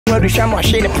when we sham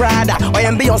machine Prada. Or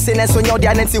am Beyonce and Sonia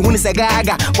Dianity who is a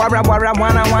gaga. Wara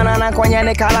wana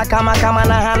konyane kala kama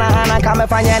na hana kama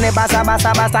fanyane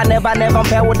basa never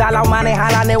pay with dollar money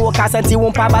hala ne wo kasenti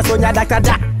wumpa basonya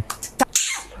dakada.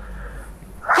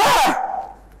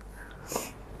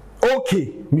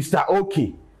 Okay, Mr.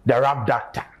 Okay, the rap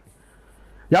doctor.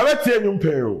 You have a new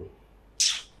payroll.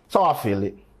 So I feel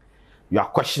it. You are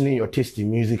questioning your taste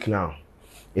in music now.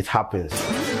 It happens.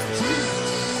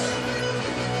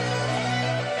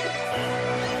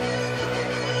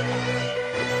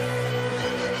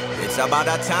 It's about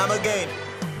that time again.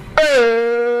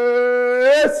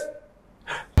 Yes.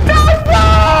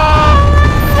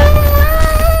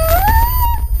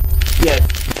 Yes.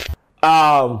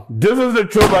 This is the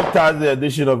Throwback Thursday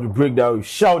edition of the Breakdown with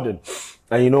Sheldon.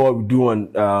 And you know what we do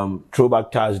on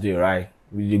Throwback Thursday, right?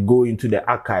 We go into the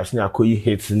archives, now call you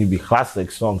hits and be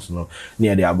classic songs,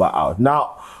 near the about out.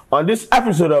 Now, on this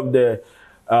episode of the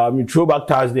Throwback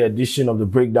Thursday edition of the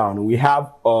Breakdown, we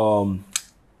have a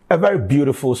very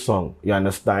beautiful song. You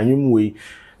understand?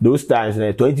 Those times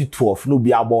in 2012, no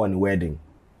be born wedding.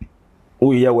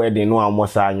 We hear wedding, no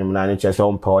almost just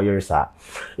on power years.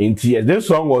 In tears, this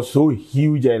song was so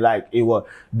huge and like it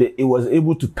was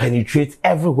able to penetrate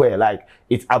everywhere. Like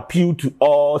it appealed to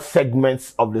all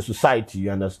segments of the society. You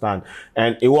understand?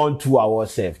 And it won 2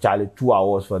 hours safe. Charlie, 2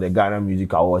 hours for the Ghana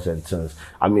Music Awards and things.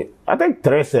 I mean, I think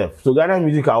 3 safe. So Ghana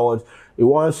Music Awards, it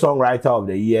won Songwriter of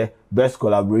the Year, Best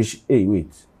Collaboration. Hey,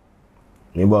 wait,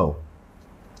 Nebo.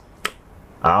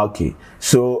 Okay,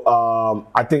 so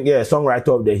I think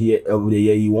Songwriter of the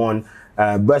year he won,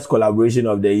 Best Collaboration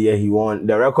of the Year he won,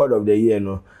 the Record of the Year,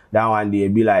 that one they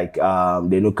be like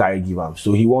they no carry give him.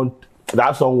 So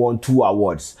that song won 2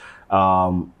 awards,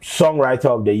 Songwriter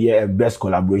of the Year and Best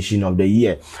Collaboration of the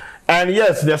Year. And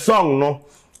yes, the song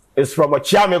is from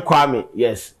Okyeame Kwame,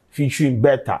 yes, featuring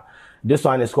Better. This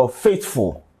one is called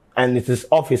Faithful, and it is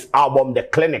off his album The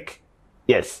Clinic.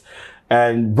 Yes,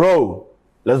 and bro,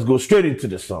 let's go straight into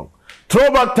the song.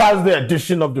 Throwback Thursday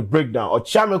edition of the Breakdown.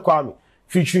 Okyeame Kwame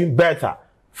featuring Better.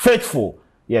 Faithful.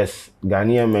 Yes,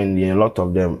 Ghanaian men, a lot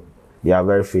of them, they are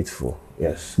very faithful.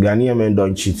 Yes, Ghanaian men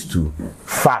don't cheat too.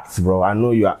 Facts, bro. I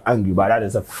know you are angry, but that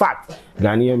is a fact.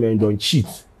 Ghanaian men don't cheat.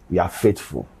 We are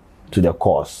faithful to the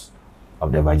cause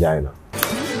of the vagina.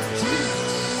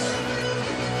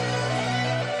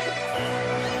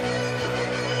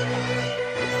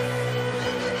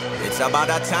 It's about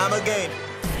that time again.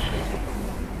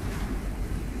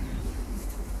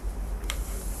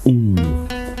 To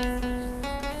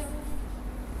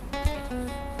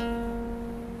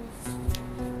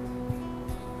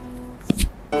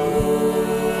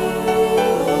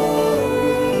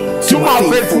my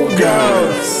faithful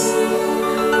girls,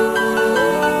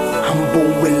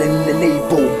 Humble, willing, and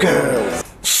able girls.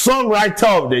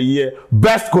 Songwriter of the Year,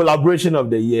 Best Collaboration of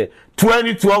the Year,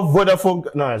 2012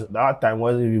 Vodafone. No, that time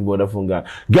wasn't even Vodafone.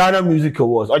 Ghana Music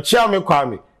Awards. Okyeame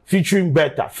Kwame featuring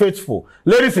Better, Faithful.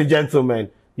 Ladies and gentlemen,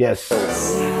 yes.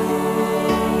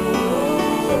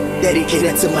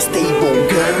 Dedicated to my stable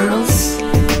girls.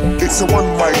 It's a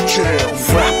one-mic jam.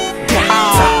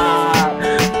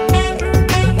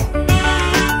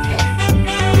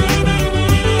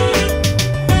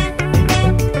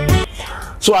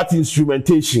 So at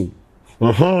instrumentation.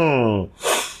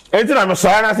 Anything I'm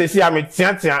sorry, I say I'm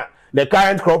the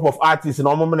current crop of artists in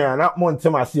Omomene and not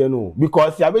Montemasi no,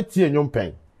 because you have a tea and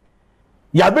pen.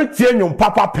 You have a tea and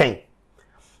papa pen.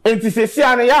 And to say, see,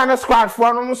 I'm a squad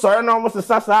for no, so I know almost a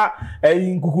sasa,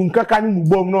 and Kukunkakani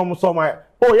Mubom no, so my,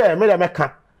 oh yeah, I made a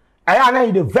mecha. I know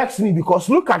you vex me because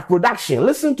look at production,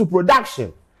 listen to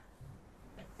production.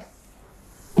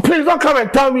 Please don't come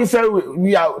and tell me, say,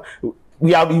 we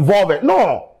have evolved.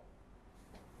 No.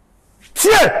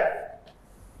 Yeah.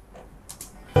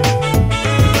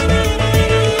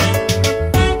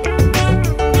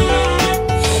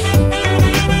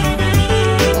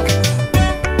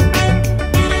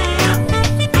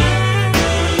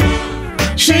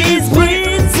 She's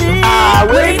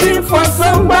waiting for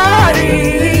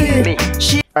somebody.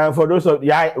 And for those of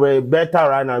Better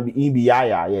right now, be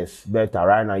Yaya, yes, Better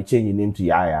right now, change your name to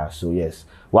Yaya. So yes,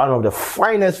 one of the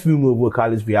finest female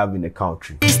vocalists we have in the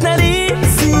country. It's not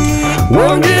easy,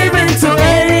 won't give it to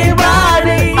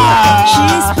anybody.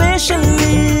 She's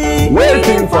patiently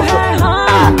waiting for her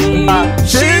honey.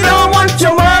 She don't want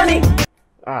your money.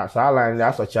 So line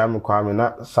that's Okyeame Kwame,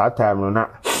 not Saturday,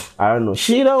 not. I don't know.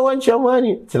 She don't want your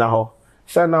money. Tinaho.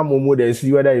 Send her Momo then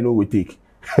see whether you know we take.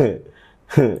 You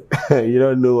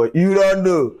don't know. You don't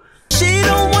know. She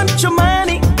don't want your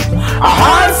money. A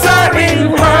hearts are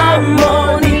in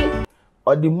harmony.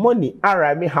 Or the money,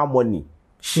 alright, me harmony.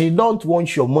 She don't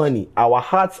want your money. Our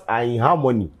hearts are in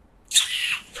harmony.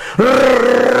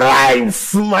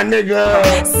 Rhymes, my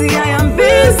nigga. See, I am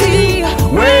busy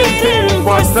Waiting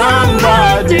for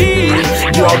somebody.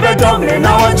 You're better than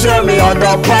now. Tell me on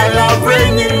the fire,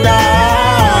 bring it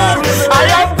down. I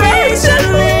am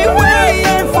patiently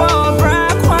waiting for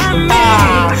Kwame.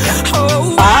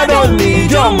 Oh, I don't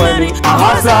need your money. I'm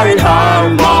hustling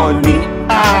harmony.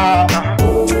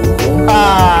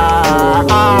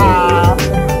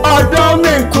 I don't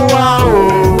make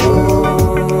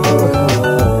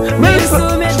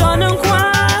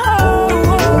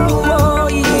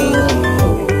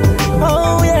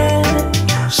oh yeah,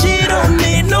 she don't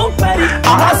need nobody.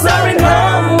 I'm hustling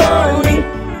harmony.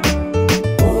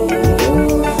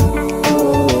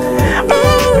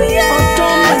 Oh yeah,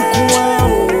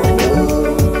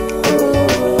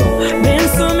 been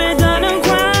so me done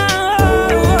cry.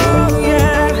 Oh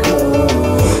yeah,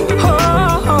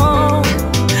 oh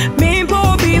me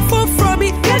Bobby for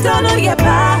Frobby, get on your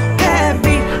back.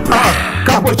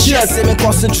 Yes, me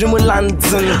cross the dream with London.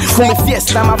 For me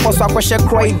fiesta, my first walk was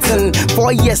Croydon.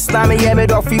 4 years now, me hear me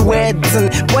off the wedding.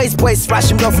 Boys,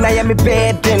 rush me off now, me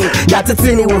bedding. Got to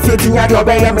see me with fitting ya, your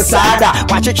baby, me sada.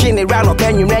 Watch a chin around up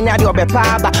and you ran ya, your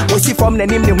pada. We see from the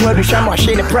name, the word, the sham, or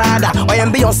shade Prada. I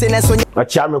am Beyonce, and so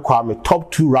Okyeame Kwame,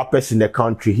 top 2 rappers in the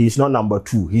country. He's not number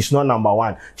 2. He's not number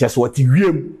 1. Just what he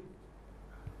will.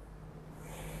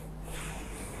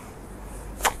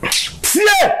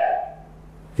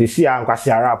 See, I'm going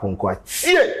to rap on quite.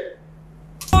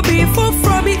 Before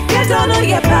Frobby, get on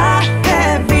your back,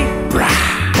 baby.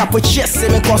 Yes,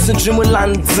 me cross the dream with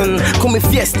London. Come me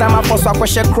fiesta, my first walk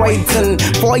was Croydon.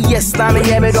 4 years now, me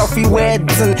hear me off the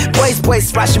wedding. Boys,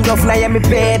 rush me off now, me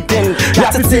bedding.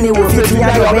 Got to see me with fitting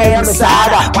ya, your baby,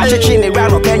 sada. Watch a chin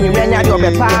around up and you ran ya, your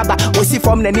pada. We see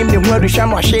from the name, the word, the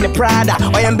sham, or shade Prada.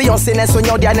 I am Beyonce, and so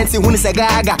you're the identity, who is a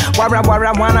gaga. Wara,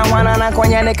 wana,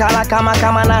 konyane, kala, kama,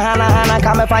 hana,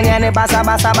 kama, fanyane, basa,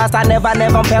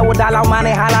 never, pay with dollar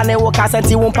money, halane,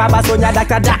 wakasenti, wumpa, basonya, da.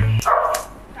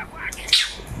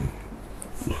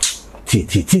 T.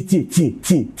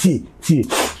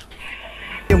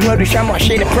 The word is sham or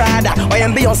shade Prada. I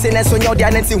am Beyonce, and so you're the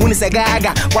identity, who is a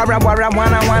gaga. Wara,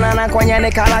 wana,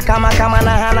 konyane, kala, kama,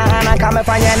 hana, kama,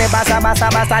 fanyane,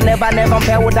 basa, never,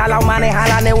 pay with dollar money,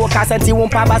 halane, wakasenti,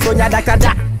 wumpa, basonya, da.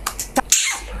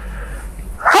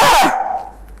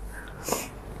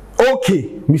 Okay,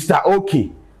 Mr.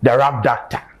 Okay, the rap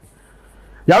doctor.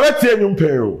 You are telling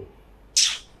you,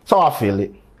 so I feel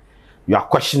it. You are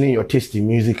questioning your taste in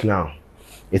music now.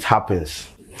 It happens.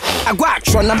 I got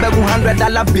your number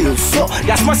 $100 bill. So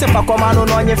that's myself a command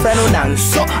on your friend on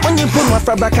so when you put my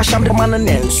fabric cash up the man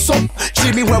and so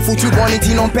she be well for you born it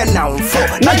in on pen now.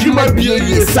 Now you might be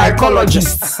a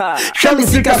psychologist. Show me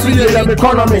sick as we an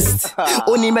economist.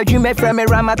 Only me dream from a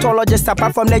rheumatologist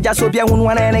apart from the just be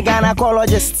one and a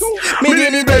gynecologist. Me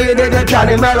daily day they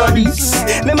try melodies.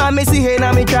 Me mama see hey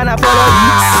now me tryna follow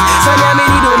this. So now me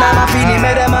need on my feeling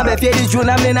me dem be fear this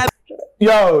June me na.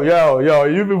 Yo,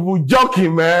 you people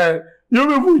joking, man. You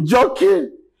people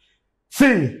joking.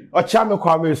 See, Okyeame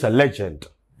Kwame is a legend.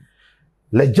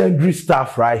 Legendary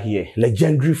stuff right here.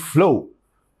 Legendary flow.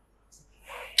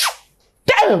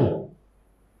 Damn.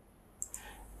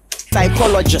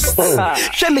 Psychologist.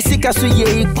 Show me sick as we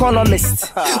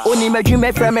economist. Only me dream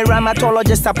from a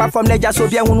rheumatologist apart from the just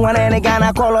be one and a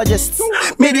gynecologist.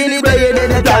 Me daily day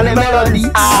they try melodies.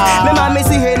 Me mama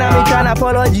see hey now me tryna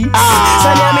apology. So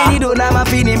now me need on my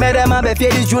feeling me dem be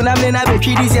fear this June me na be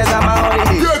treat this as I'm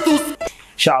holiday.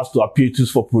 Shouts to Apietus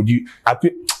for produce.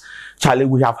 Charlie,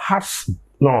 we have had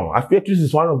Apietus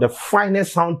is one of the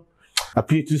finest sound.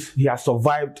 Apietus, he has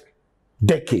survived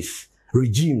decades,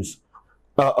 regimes,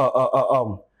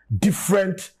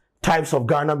 different types of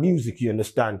Ghana music, you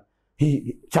understand?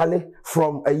 Charlie,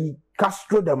 from a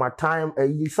Castro de my time, a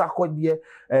Yisako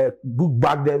book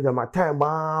back then, my time,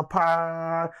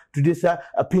 to this,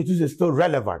 Apietus is still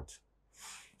relevant.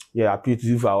 Yeah, Apietus,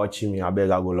 if you are watching me, I beg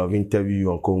I go love interview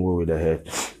you on Congo with the head.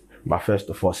 But first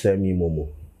of all, send me Momo.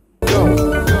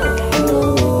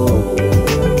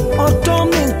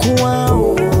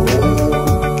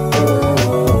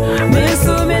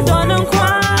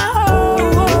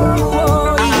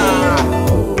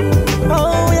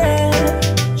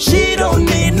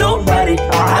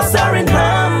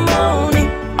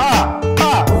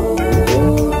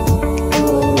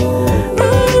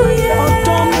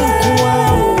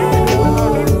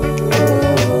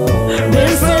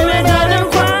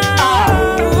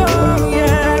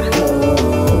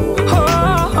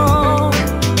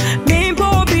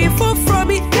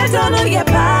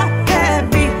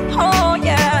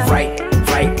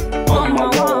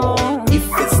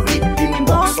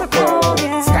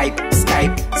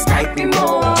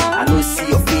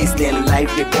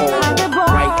 Live the ball,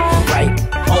 right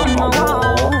on my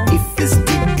wall. If it's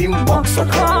deep in box or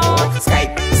call,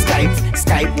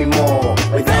 Skype me more.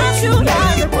 Without you,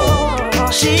 live the ball.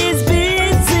 She's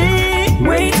busy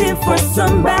waiting for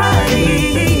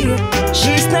somebody.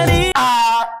 She's not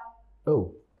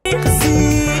Oh.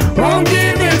 easy, won't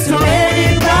give it to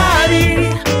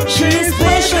anybody. She's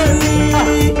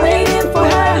patiently waiting for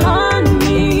her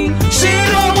honey. She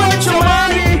don't want your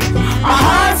money. Our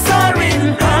hearts are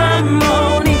in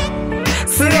harmony.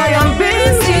 Say I am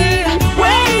busy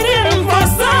waiting for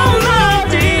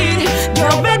somebody.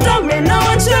 Girl, better me know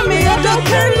what you mean. I don't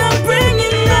cannot bring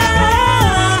it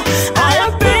now. I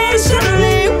am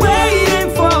patiently waiting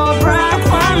for Brad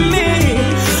Kwame.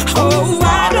 Oh, I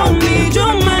don't need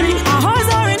your money. Our hearts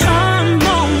are in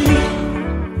harmony.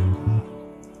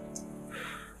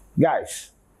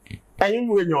 Guys, and you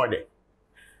when you're there.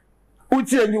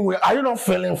 Are you not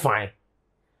feeling fine?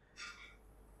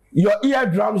 Your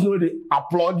eardrums know they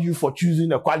applaud you for choosing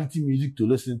the quality music to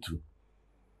listen to.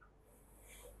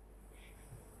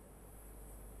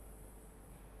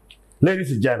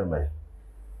 Ladies and gentlemen,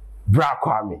 Bra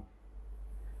Kwame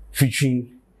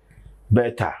featuring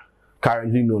Beta,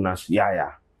 currently known as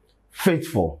Yaya,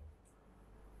 Faithful,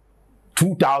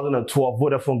 2012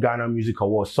 Vodafone Ghana Music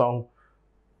Award song.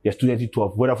 Yes,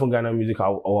 2012 Vodafone Ghana Music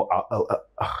Award.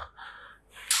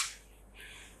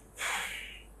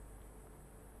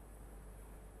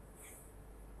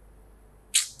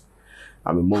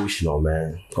 I'm emotional,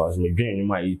 man, because my dream in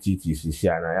my ETTCC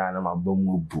and I'm a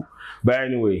boom. But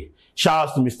anyway, shout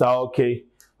out to Mr. OK.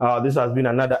 This has been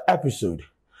another episode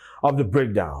of The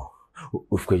Breakdown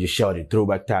with Kwaji Sheldon,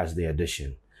 Throwback Thursday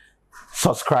edition.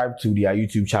 Subscribe to their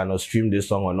YouTube channel, stream this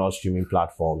song on all streaming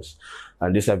platforms.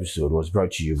 And this episode was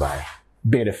brought to you by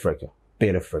Beta Africa.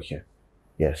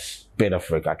 Yes, Beta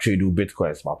Africa. Trade with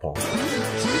Bitcoins, my pon.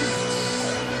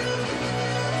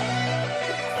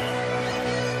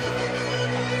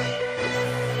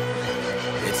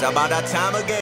 It's about that time again.